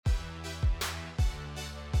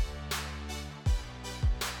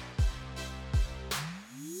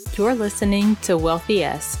You're listening to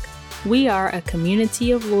Wealthy-esque. We are a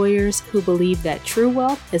community of lawyers who believe that true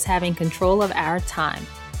wealth is having control of our time.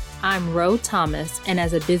 I'm Ro Thomas, and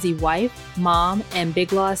as a busy wife, mom, and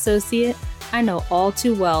big law associate, I know all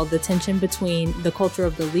too well the tension between the culture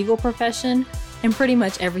of the legal profession and pretty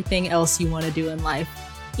much everything else you want to do in life.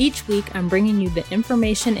 Each week, I'm bringing you the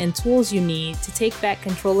information and tools you need to take back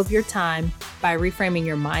control of your time by reframing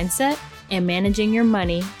your mindset and managing your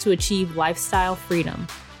money to achieve lifestyle freedom.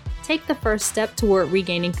 Take the first step toward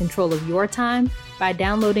regaining control of your time by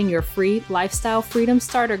downloading your free Lifestyle Freedom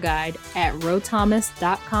Starter Guide at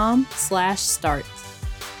rothomas.com/start.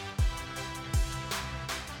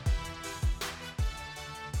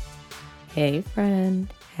 Hey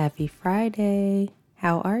friend, happy Friday.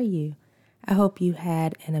 How are you? I hope you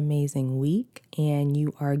had an amazing week and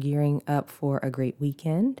you are gearing up for a great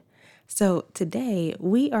weekend. So today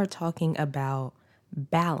we are talking about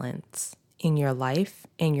balance in your life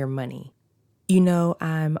and your money. You know,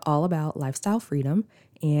 I'm all about lifestyle freedom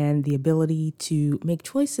and the ability to make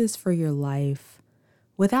choices for your life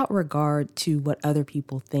without regard to what other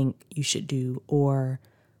people think you should do or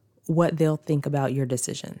what they'll think about your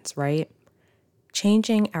decisions, right?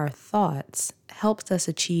 Changing our thoughts helps us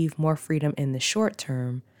achieve more freedom in the short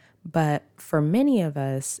term, but for many of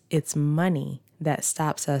us, it's money that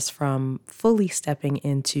stops us from fully stepping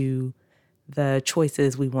into the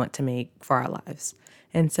choices we want to make for our lives.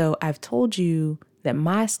 And so I've told you that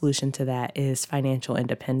my solution to that is financial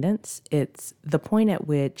independence. It's the point at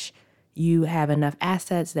which you have enough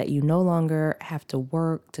assets that you no longer have to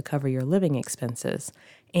work to cover your living expenses.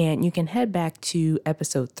 And you can head back to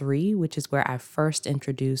episode 3, which is where I first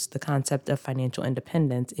introduced the concept of financial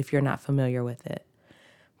independence if you're not familiar with it.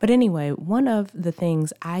 But anyway, one of the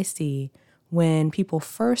things I see when people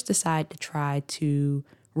first decide to try to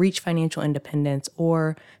reach financial independence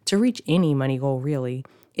or to reach any money goal really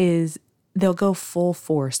is they'll go full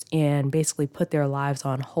force and basically put their lives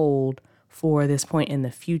on hold for this point in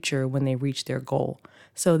the future when they reach their goal.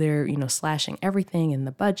 So they're, slashing everything in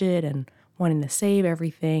the budget and wanting to save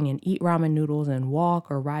everything and eat ramen noodles and walk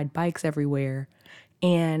or ride bikes everywhere.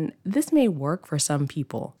 And this may work for some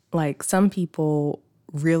people. Like some people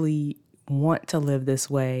really want to live this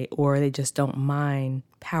way or they just don't mind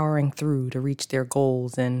powering through to reach their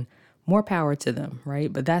goals, and more power to them,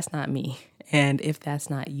 right? But that's not me. And if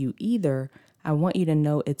that's not you either, I want you to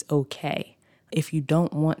know it's okay. If you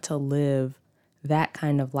don't want to live that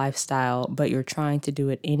kind of lifestyle, but you're trying to do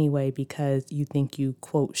it anyway because you think you,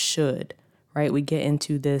 quote, should, right? We get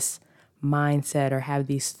into this mindset or have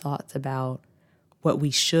these thoughts about what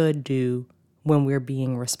we should do when we're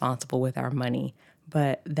being responsible with our money.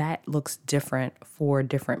 But that looks different for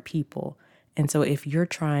different people. And so if you're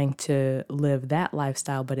trying to live that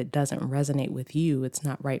lifestyle, but it doesn't resonate with you, it's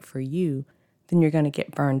not right for you, then you're going to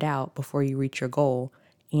get burned out before you reach your goal.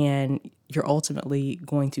 And you're ultimately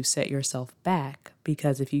going to set yourself back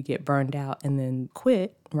because if you get burned out and then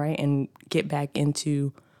quit, right, and get back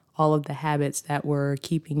into all of the habits that were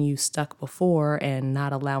keeping you stuck before and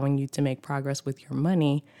not allowing you to make progress with your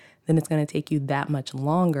money, then it's going to take you that much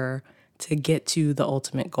longer to get to the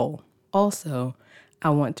ultimate goal. Also, I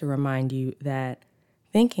want to remind you that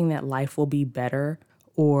thinking that life will be better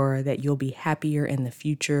or that you'll be happier in the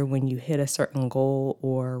future when you hit a certain goal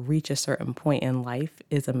or reach a certain point in life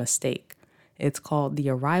is a mistake. It's called the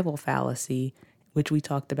arrival fallacy, which we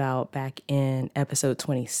talked about back in episode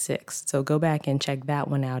 26. So go back and check that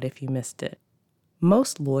one out if you missed it.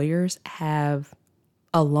 Most lawyers have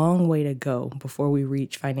a long way to go before we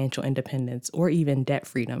reach financial independence or even debt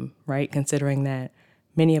freedom, right? Considering that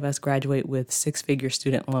many of us graduate with six-figure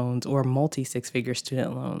student loans or multi-six-figure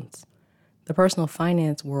student loans. The personal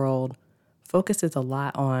finance world focuses a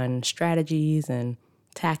lot on strategies and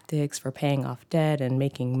tactics for paying off debt and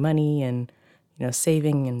making money and,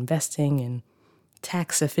 saving, investing, and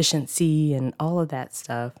tax efficiency and all of that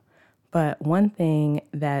stuff. But one thing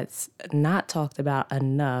that's not talked about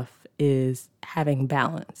enough is having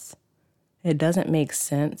balance. It doesn't make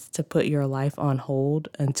sense to put your life on hold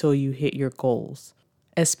until you hit your goals,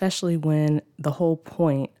 especially when the whole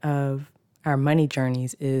point of our money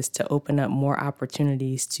journeys is to open up more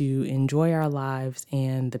opportunities to enjoy our lives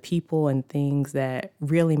and the people and things that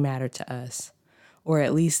really matter to us. Or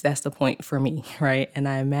at least that's the point for me, right? And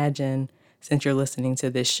I imagine since you're listening to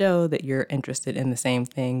this show that you're interested in the same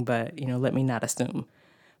thing, but, let me not assume.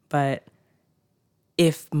 But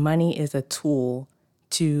if money is a tool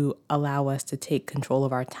to allow us to take control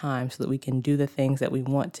of our time so that we can do the things that we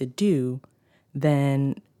want to do,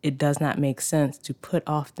 then it does not make sense to put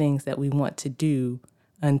off things that we want to do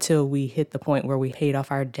until we hit the point where we paid off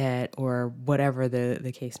our debt or whatever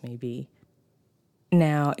the case may be.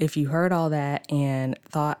 Now, if you heard all that and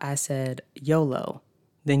thought I said YOLO,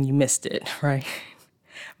 then you missed it, right?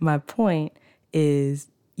 My point is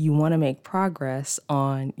you want to make progress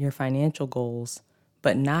on your financial goals,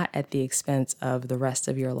 but not at the expense of the rest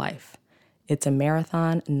of your life. It's a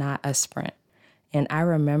marathon, not a sprint. And I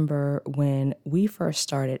remember when we first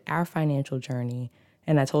started our financial journey,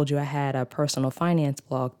 and I told you I had a personal finance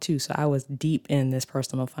blog too, so I was deep in this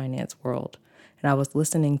personal finance world. And I was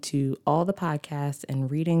listening to all the podcasts and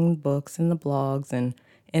reading books and the blogs and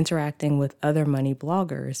interacting with other money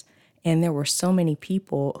bloggers. And there were so many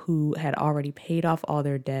people who had already paid off all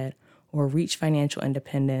their debt or reached financial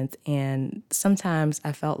independence. And sometimes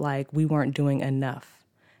I felt like we weren't doing enough.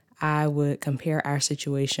 I would compare our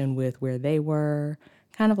situation with where they were,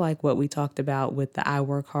 kind of like what we talked about with the I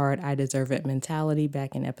work hard, I deserve it mentality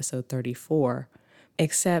back in episode 34.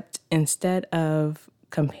 Except instead of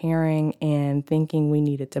comparing and thinking we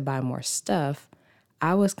needed to buy more stuff,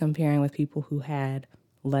 I was comparing with people who had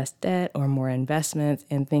less debt or more investments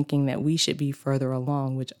and thinking that we should be further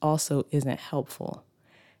along, which also isn't helpful.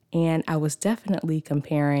 And I was definitely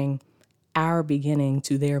comparing our beginning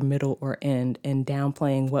to their middle or end and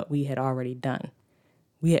downplaying what we had already done.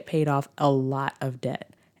 We had paid off a lot of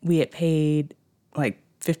debt. We had paid like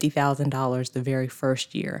 $50,000 the very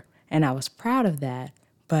first year. And I was proud of that,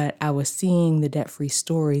 but I was seeing the debt-free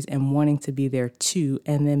stories and wanting to be there too,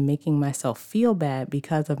 and then making myself feel bad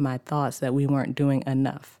because of my thoughts that we weren't doing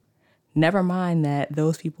enough. Never mind that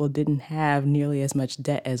those people didn't have nearly as much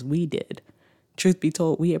debt as we did. Truth be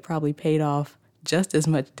told, we had probably paid off just as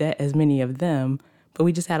much debt as many of them, but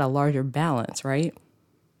we just had a larger balance, right?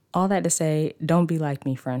 All that to say, don't be like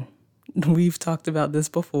me, friend. We've talked about this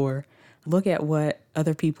before. Look at what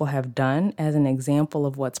other people have done as an example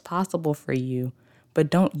of what's possible for you, but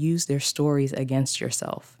don't use their stories against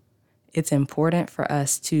yourself. It's important for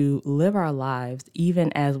us to live our lives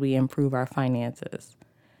even as we improve our finances.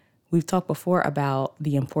 We've talked before about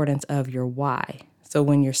the importance of your why. So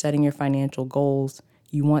when you're setting your financial goals,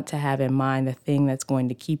 you want to have in mind the thing that's going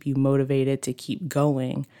to keep you motivated to keep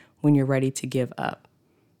going when you're ready to give up.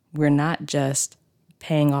 We're not just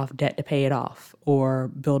paying off debt to pay it off or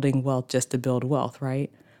building wealth just to build wealth,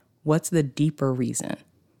 right? What's the deeper reason?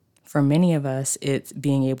 For many of us, it's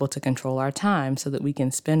being able to control our time so that we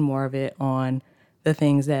can spend more of it on the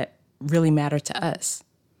things that really matter to us.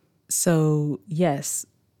 So yes,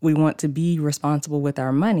 we want to be responsible with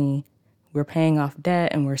our money. We're paying off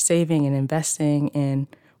debt and we're saving and investing and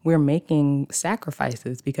we're making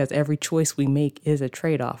sacrifices because every choice we make is a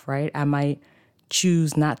trade-off, right? I might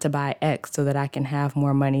choose not to buy X so that I can have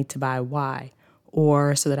more money to buy Y,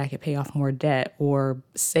 or so that I can pay off more debt or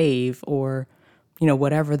save or,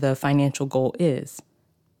 whatever the financial goal is.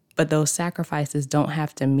 But those sacrifices don't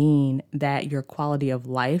have to mean that your quality of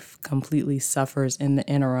life completely suffers in the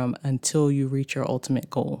interim until you reach your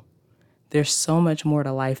ultimate goal. There's so much more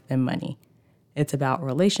to life than money. It's about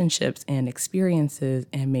relationships and experiences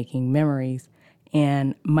and making memories.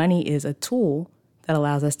 And money is a tool that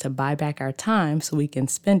allows us to buy back our time so we can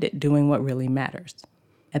spend it doing what really matters.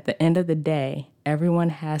 At the end of the day, everyone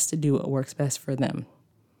has to do what works best for them.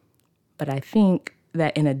 But I think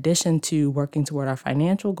that in addition to working toward our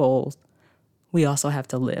financial goals, we also have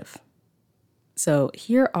to live. So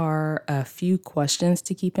here are a few questions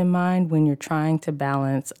to keep in mind when you're trying to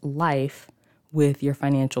balance life with your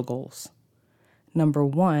financial goals. Number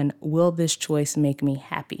 1, will this choice make me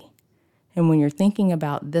happy? And when you're thinking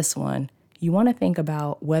about this one, you want to think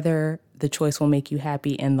about whether the choice will make you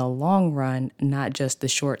happy in the long run, not just the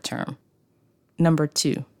short term. Number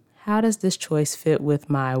 2, how does this choice fit with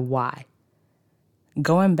my why?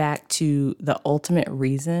 Going back to the ultimate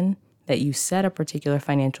reason that you set a particular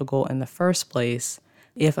financial goal in the first place,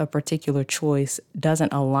 if a particular choice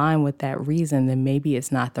doesn't align with that reason, then maybe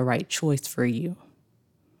it's not the right choice for you.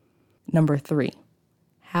 Number 3,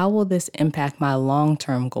 how will this impact my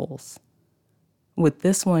long-term goals? With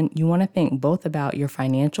this one, you want to think both about your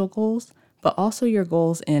financial goals, but also your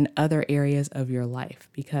goals in other areas of your life,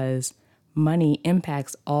 because money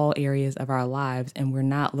impacts all areas of our lives, and we're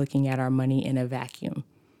not looking at our money in a vacuum.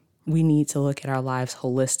 We need to look at our lives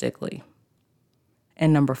holistically.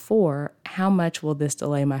 And number 4, how much will this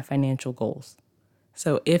delay my financial goals?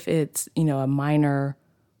 So if it's, a minor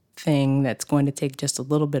thing that's going to take just a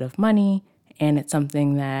little bit of money and it's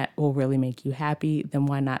something that will really make you happy, then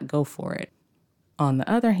why not go for it? On the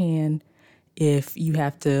other hand, if you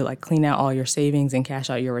have to clean out all your savings and cash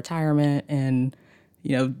out your retirement and,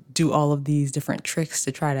 do all of these different tricks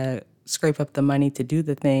to try to scrape up the money to do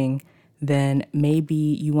the thing, then maybe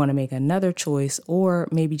you want to make another choice, or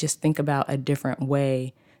maybe just think about a different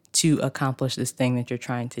way to accomplish this thing that you're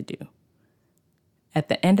trying to do. At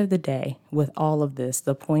the end of the day, with all of this,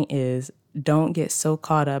 the point is don't get so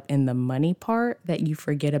caught up in the money part that you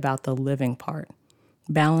forget about the living part.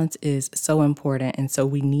 Balance is so important, and so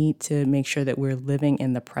we need to make sure that we're living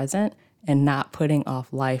in the present and not putting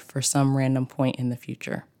off life for some random point in the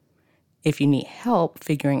future. If you need help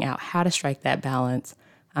figuring out how to strike that balance,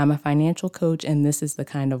 I'm a financial coach, and this is the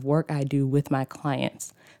kind of work I do with my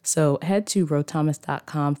clients. So head to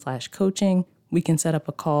rothomas.com/coaching. We can set up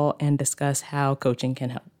a call and discuss how coaching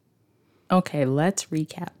can help. Okay, let's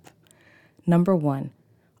recap. Number 1,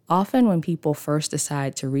 often when people first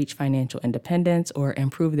decide to reach financial independence or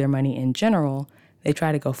improve their money in general, they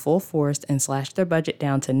try to go full force and slash their budget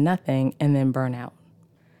down to nothing and then burn out.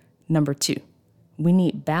 Number 2, we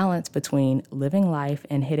need balance between living life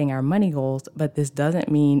and hitting our money goals, but this doesn't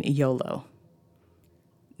mean YOLO.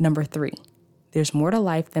 Number 3, there's more to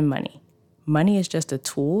life than money. Money is just a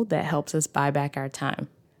tool that helps us buy back our time.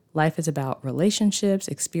 Life is about relationships,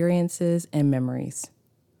 experiences, and memories.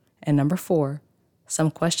 And number 4,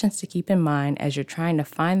 some questions to keep in mind as you're trying to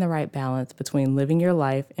find the right balance between living your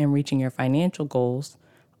life and reaching your financial goals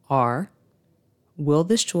are: will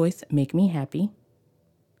this choice make me happy?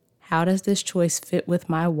 How does this choice fit with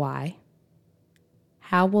my why?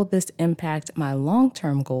 How will this impact my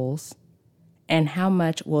long-term goals? And how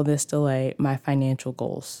much will this delay my financial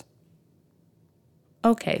goals?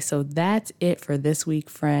 Okay, so that's it for this week,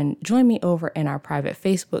 friend. Join me over in our private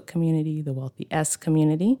Facebook community, the Wealthy S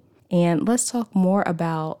community, and let's talk more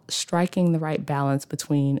about striking the right balance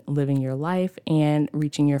between living your life and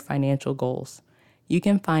reaching your financial goals. You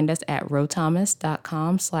can find us at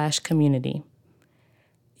rothomas.com/community.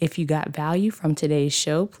 If you got value from today's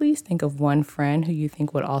show, please think of one friend who you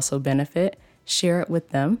think would also benefit. Share it with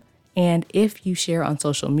them. And if you share on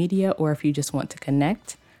social media or if you just want to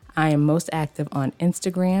connect, I am most active on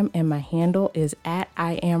Instagram, and my handle is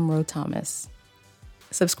 @IamRoThomas.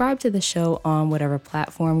 Subscribe to the show on whatever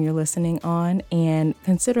platform you're listening on, and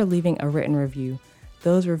consider leaving a written review.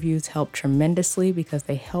 Those reviews help tremendously because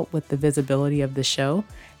they help with the visibility of the show,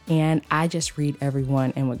 and I just read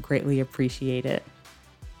everyone and would greatly appreciate it.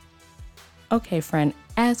 Okay, friend,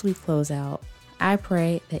 as we close out, I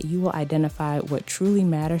pray that you will identify what truly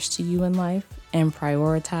matters to you in life and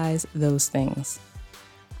prioritize those things.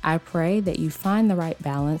 I pray that you find the right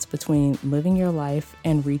balance between living your life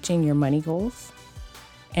and reaching your money goals.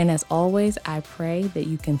 And as always, I pray that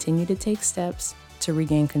you continue to take steps to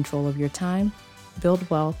regain control of your time, build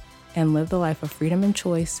wealth, and live the life of freedom and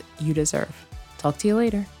choice you deserve. Talk to you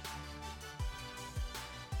later.